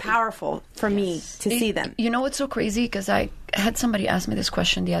Because it's they- powerful for me to see them. You know what's so crazy? Because I had somebody ask me this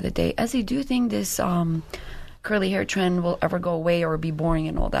question the other day. Ezzy, do you think this curly hair trend will ever go away or be boring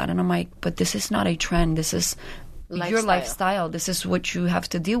and all that? And I'm like, but this is not a trend. This is your lifestyle. This is what you have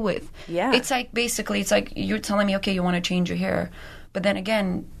to deal with. Yeah. It's like, basically, it's like you're telling me, okay, you want to change your hair. But then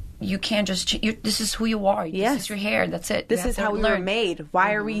again, you can't just, this is who you are. Yes. This is your hair. That's it. This You have is to how we were learn. made.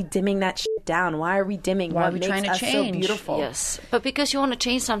 Why are we dimming that shit down? Why are we dimming Why are what we makes trying to us so change? beautiful? Yes, but because you want to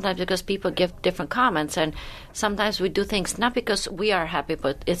change sometimes because people give different comments, and sometimes we do things not because we are happy,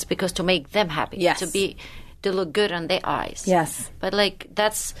 but it's because to make them happy. Yes. To look good on their eyes. Yes. But like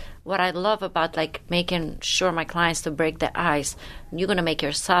that's what I love about like making sure my clients to break the ice. You're gonna make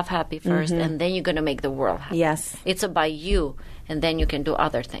yourself happy 1st and then you're gonna make the world happy. Yes. It's about you. and then you can do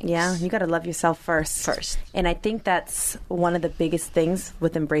other things. Yeah, you got to love yourself first. And I think that's one of the biggest things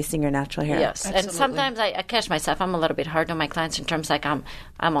with embracing your natural hair. Yes, Absolutely. and sometimes I catch myself. I'm a little bit hard on my clients in terms like I'm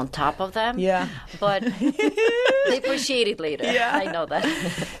on top of them. Yeah. But they appreciate it later. Yeah. I know that.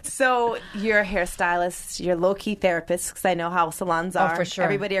 So you're a hairstylist, you're a low-key therapist, because I know how salons are. for sure.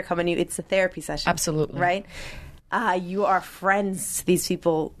 Everybody are coming to you. It's a therapy session. Absolutely. Right? You are friends to these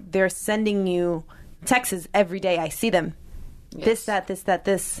people. They're sending you texts every day. I see them. This, that, this, that,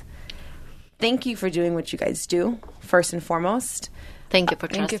 this. Thank you for doing what you guys do, first and foremost. Thank you for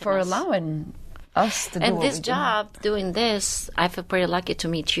trusting Thank you for us. allowing us to do And what this we do. job, doing this, I feel pretty lucky to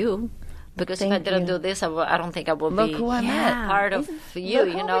meet you. Because if I Thank didn't you. do this, I don't think I would Look be who I met. part of you,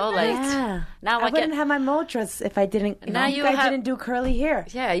 you know? Like, Yeah. now I I wouldn't can... have my Motras if I didn't. Now you you guys have- didn't do curly hair.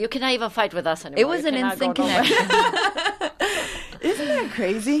 Yeah, you cannot even fight with us anymore. It was You an cannot instant go nowhere. connection. Isn't that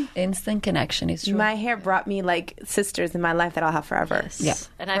crazy? Instant connection is true. My hair brought me like sisters in my life that I'll have forever. Yeah,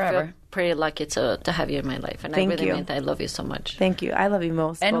 And I forever. feel pretty lucky to have you in my life. And Thank I really you. mean that. I love you so much. Thank you. I love you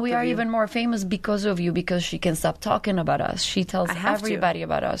most. And both we of are you. even more famous because of you, because she can stop talking about us. She tells I have to. everybody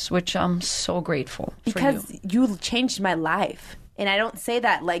about us, which I'm so grateful because for you. you changed my life. And I don't say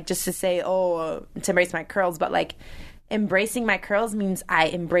that like just to say, to embrace my curls, but like embracing my curls means I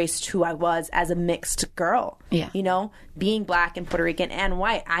embraced who I was as a mixed girl. Yeah. You know, being black and Puerto Rican and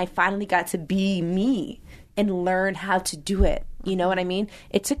white, I finally got to be me and learn how to do it. You know what I mean?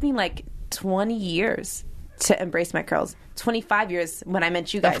 It took me like 20 years to embrace my curls. 25 years when I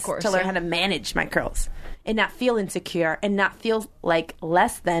met you guys course, to learn yeah. how to manage my curls and not feel insecure and not feel like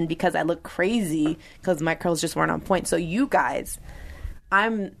less than because I look crazy because my curls just weren't on point. So you guys,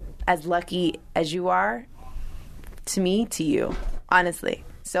 I'm as lucky as you are to me, to you, honestly.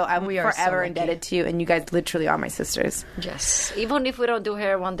 So I'm We are so forever lucky. indebted to you, and you guys literally are my sisters. Yes. Even if we don't do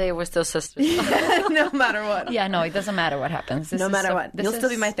hair one day, we're still sisters. No matter what. Yeah, no, it doesn't matter what happens. This No is matter so- what. this You'll still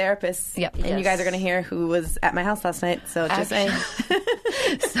be is- my therapist. Yep. And you Yes. guys are going to hear who was at my house last night. So just saying.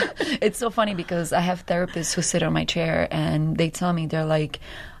 It's so funny because I have therapists who sit on my chair and they tell me, they're like,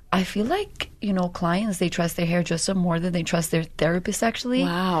 I feel like, clients, they trust their hairdresser more than they trust their therapist, actually.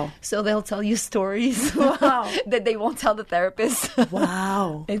 Wow. So they'll tell you stories Wow. that they won't tell the therapist.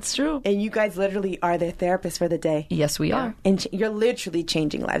 Wow. It's true. And you guys literally are their therapist for the day. Yes, we are. And you're literally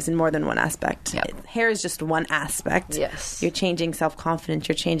changing lives in more than one aspect. Yep. Hair is just one aspect. Yes. You're changing self-confidence.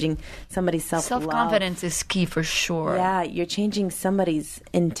 You're changing somebody's self-love. Self-confidence is key for sure. Yeah, you're changing somebody's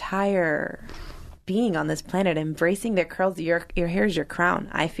entire being on this planet, embracing their curls. Your hair is your crown.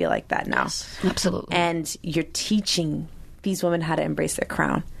 I feel like that now. Absolutely. And you're teaching these women how to embrace their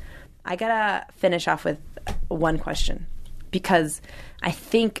crown. I gotta finish off with one question, because I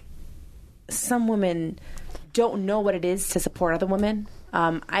think some women don't know what it is to support other women.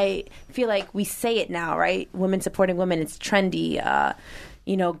 I feel like we say it now, right? Women supporting women, it's trendy,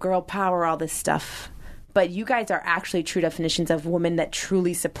 girl power, all this stuff. But you guys are actually true definitions of women that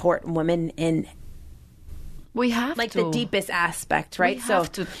truly support women in we have like to. the deepest aspect, right?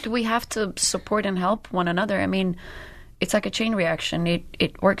 We have to support and help one another. I mean, it's like a chain reaction.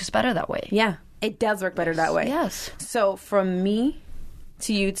 It works better that way. Yeah, it does work better that way. Yes. So from me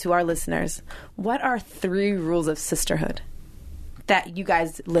to you to our listeners, what are 3 rules of sisterhood that you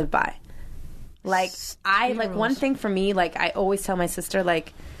guys live by? Like one thing for me, like I always tell my sister,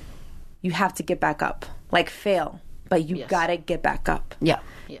 like, you have to get back up. Like fail, but you gotta get back up. Yeah.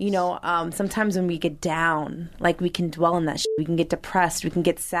 Yes. Sometimes when we get down, like we can dwell in that shit. We can get depressed. We can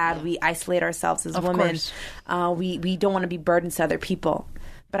get sad. We isolate ourselves as women. Course. We don't want to be burdens to other people.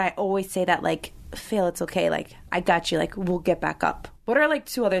 But I always say that, like, fail, it's okay. Like, I got you. Like, we'll get back up. What are, like,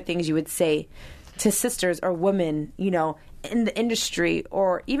 2 other things you would say to sisters or women, in the industry,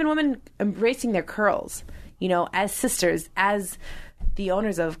 or even women embracing their curls, as sisters, as the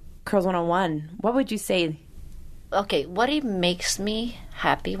owners of Curls 101? What would you say? Okay, what it makes me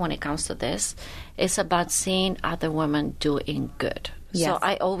happy when it comes to this is about seeing other women doing good. Yes. So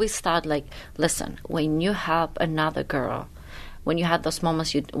I always thought, like, listen, when you help another girl, when you had those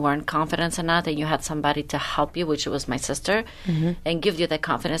moments you weren't confident enough and you had somebody to help you, which was my sister, and give you that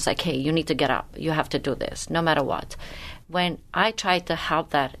confidence, like, hey, you need to get up. You have to do this, no matter what. When I try to help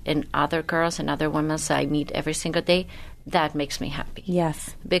that in other girls and other women that I meet every single day, that makes me happy.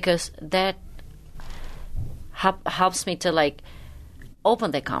 Yes. Because that helps me to, like,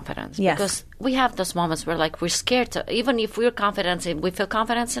 open the confidence. Yes. Because we have those moments where, like, we're scared to, even if we're confident, we feel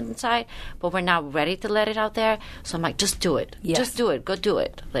confidence inside, but we're not ready to let it out there. So I'm like, just do it. Yes. Just do it. Go do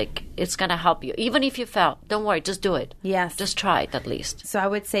it. Like, it's going to help you. Even if you fail, don't worry. Just do it. Yes. Just try it at least. So I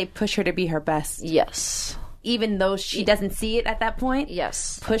would say push her to be her best. Yes. Even though she doesn't see it at that point.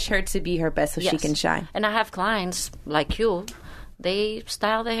 Yes. Push her to be her best so she Yes. can shine. And I have clients like you They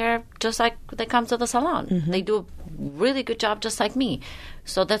style their hair just like they come to the salon. Mm-hmm. They do a really good job just like me.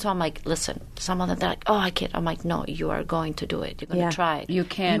 So that's why I'm like, listen, some of them, they're like, oh, I can't. I'm like, no, you are going to do it. You're going to try it. You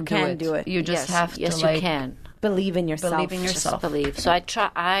can do it. You just have to, Yes, you can. Believe in yourself. Believe in yourself. Just believe. So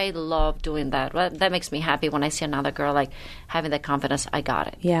I love doing that. Well, that makes me happy when I see another girl like having that confidence. I got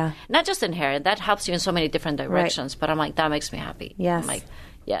it. Yeah. Not just in hair. That helps you in so many different directions. Right. But I'm like, that makes me happy. Yes. I'm like,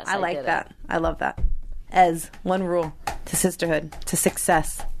 yes. I like that. I love that. As one rule to sisterhood, to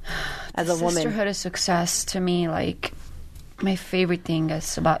success as a woman. Sisterhood is success to me. Like, my favorite thing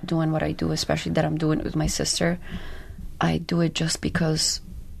is about doing what I do, especially that I'm doing it with my sister. I do it just because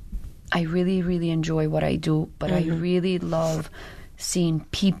I really, really enjoy what I do, but I really love seeing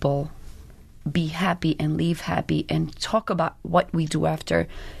people be happy and leave happy and talk about what we do after,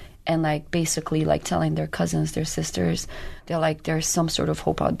 and like basically like telling their cousins, their sisters, they're like, there's some sort of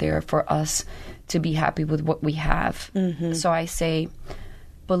hope out there for us to be happy with what we have. So I say,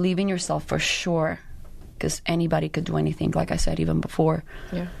 believe in yourself for sure, because anybody could do anything, like I said even before.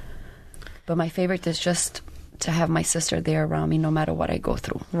 Yeah. But my favorite is just to have my sister there around me no matter what I go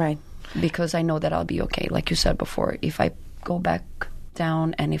through. Right. Because I know that I'll be okay. Like you said before, if I go back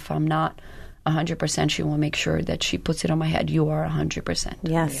down and if I'm not 100%, she will make sure that she puts it on my head. You are 100%. Yes.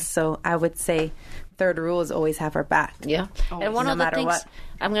 Yeah. So I would say third rule is always have her back. Yeah. Always. And one of the things,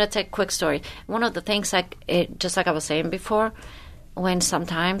 I'm going to take a quick story. One of the things, just like I was saying before, when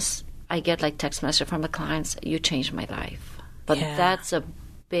sometimes I get like text message from the clients, you changed my life. But that's a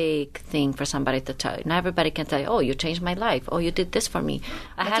big thing for somebody to tell you. Not everybody can tell you, oh, you changed my life. Oh, you did this for me.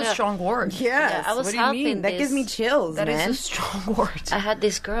 That's a strong word. Yes. Yeah, I was what do you mean? That gives me chills, That man. is a strong word. I had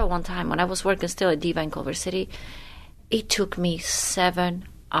this girl one time when I was working still at Diva in Culver City. It took me 7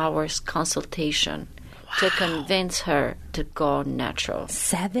 hours consultation to convince her to go natural.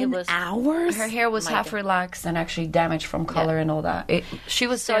 7 hours? Her hair was half relaxed and actually damaged from color and all that. She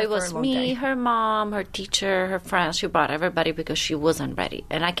was So it was me, her mom, her teacher, her friends. She brought everybody because she wasn't ready.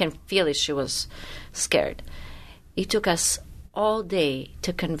 And I can feel it. She was scared. It took us all day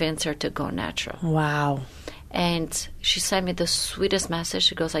to convince her to go natural. Wow. And she sent me the sweetest message.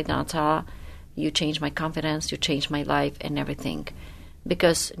 She goes like, Donatella, you changed my confidence, you changed my life and everything.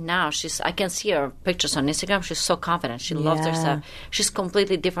 Because now I can see her pictures on Instagram. She's so confident. She loves herself. She's a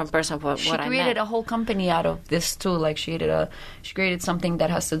completely different person from what I met. She created a whole company out of this too. Like she created something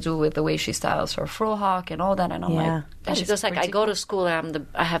that has to do with the way she styles her frohawk and all that. And I'm like, and she goes like, I go to school and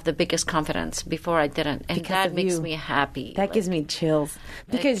I have the biggest confidence. Before I didn't, and that makes me happy. That gives me chills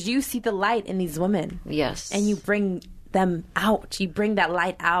because you see the light in these women. Yes, and you bring them out. You bring that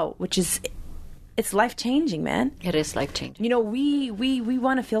light out, which is. It's life-changing, man. It is life-changing. You know, we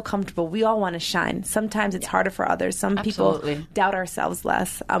want to feel comfortable. We all want to shine. Sometimes it's harder for others. Some people doubt ourselves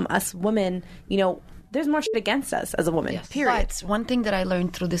less. Us women, you know, there's more shit against us as a woman, period. But one thing that I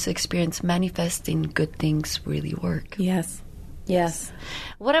learned through this experience, manifesting good things really work. Yes.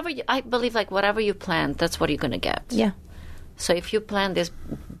 I believe like whatever you plan, that's what you're going to get. Yeah. So if you plan this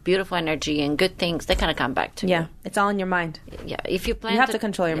beautiful energy and good things, they kind of come back to you. Yeah, it's all in your mind. Yeah, if you plan you have to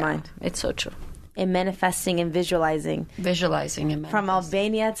control your mind. It's so true. And manifesting and visualizing. And manifesting. From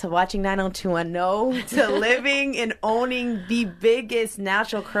Albania to watching 90210 to living and owning the biggest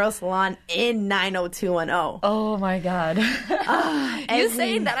natural curl salon in 90210. Oh my God. You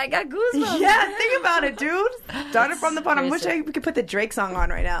saying that, I got goosebumps. Yeah, think about it, dude. Started from the bottom. I wish we could put the Drake song on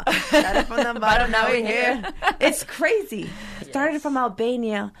right now. Started from the bottom, now we're here. It's crazy. Started from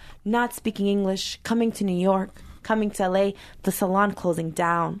Albania, not speaking English, coming to New York, coming to LA, the salon closing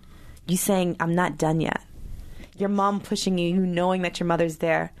down. You saying, I'm not done yet. Your mom pushing you, you knowing that your mother's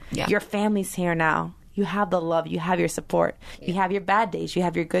there. Yeah. Your family's here now. You have the love. You have your support. Yeah. You have your bad days. You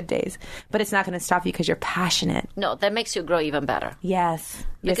have your good days. But it's not going to stop you because you're passionate. No, that makes you grow even better. Yes.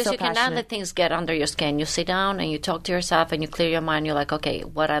 Because you cannot let things get under your skin. You sit down and you talk to yourself and you clear your mind. You're like, okay,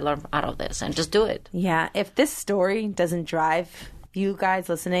 what I learned out of this? And just do it. Yeah. If this story doesn't drive you guys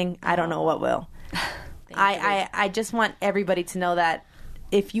listening, I don't know what will. I just want everybody to know that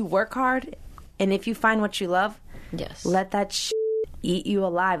if you work hard and if you find what you love, let that eat you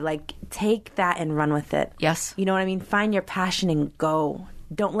alive. Like, take that and run with it. Yes. You know what I mean? Find your passion and go.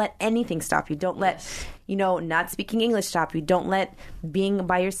 Don't let anything stop you. Don't let, not speaking English stop you. Don't let being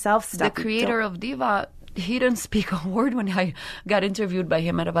by yourself stop you. The creator of Diva, he didn't speak a word when I got interviewed by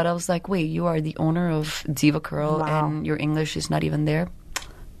him. But I was like, wait, you are the owner of Diva Curl and your English is not even there?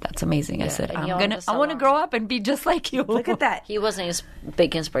 That's amazing. Yeah. I said, I want to grow up and be just like you. Look at that. He was a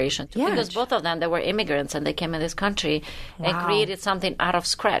big inspiration too, because both of them, they were immigrants and they came in this country and created something out of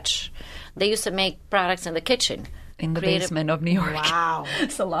scratch. They used to make products in the kitchen. in the basement of New York. Wow.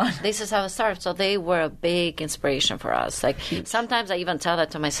 Salon. This is how it started. So they were a big inspiration for us. Like sometimes I even tell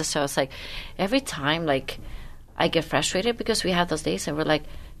that to my sister. I was like, every time like I get frustrated because we have those days and we're like,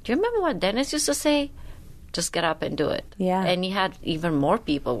 do you remember what Dennis used to say? Just get up and do it. Yeah. And he had even more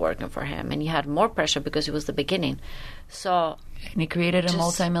people working for him, and he had more pressure because it was the beginning. So and he created a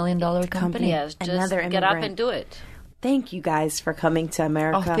multi-million-dollar company. Yes, just Another get up immigrant. and do it. Thank you guys for coming to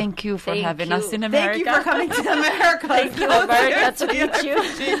America. Oh, thank you for Thank having you. us in America. Thank you for coming to America. Thank you, America, to meet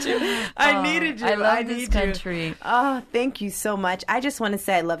you. I needed you. I love need this you. country. Oh, thank you so much. I just want to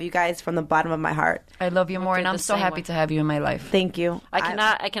say I love you guys from the bottom of my heart. I love you more, and feel I'm the so same happy way. to have you in my life. Thank you.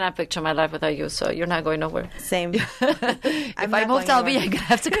 I cannot picture my life without you, so you're not going nowhere. Same. If I move to Albania, you're going to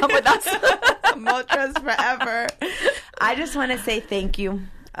have to come with us. Motras forever. I just want to say thank you.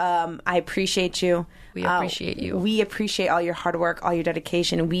 I appreciate you. We appreciate you. We appreciate all your hard work, all your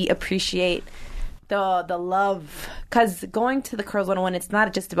dedication. We appreciate the love. Because going to the Curls 101, it's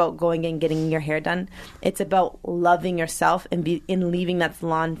not just about going and getting your hair done. It's about loving yourself and leaving that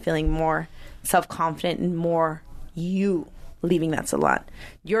salon feeling more self-confident and more you leaving that salon.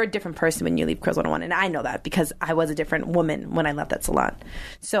 You're a different person when you leave Curls 101, and I know that because I was a different woman when I left that salon.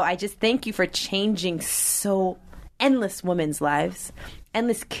 So I just thank you for changing so endless women's lives,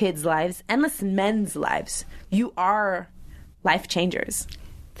 endless kids' lives, endless men's lives. You are life changers.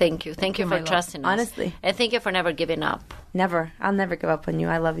 Thank you. Thank you for trusting us. Honestly. And thank you for never giving up. Never. I'll never give up on you.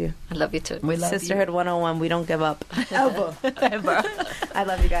 I love you. I love you too. We love Sisterhood 101, we don't give up. Ever. Ever. I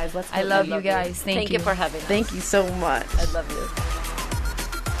love you guys. Let's go. I love you guys. Thank you. for having us. Thank you so much. I love you.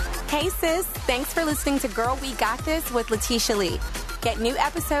 Hey sis, thanks for listening to Girl We Got This with Letitia Lee. Get new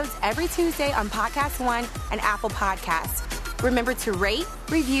episodes every Tuesday on Podcast One and Apple Podcasts. Remember to rate,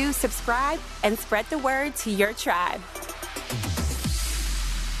 review, subscribe, and spread the word to your tribe.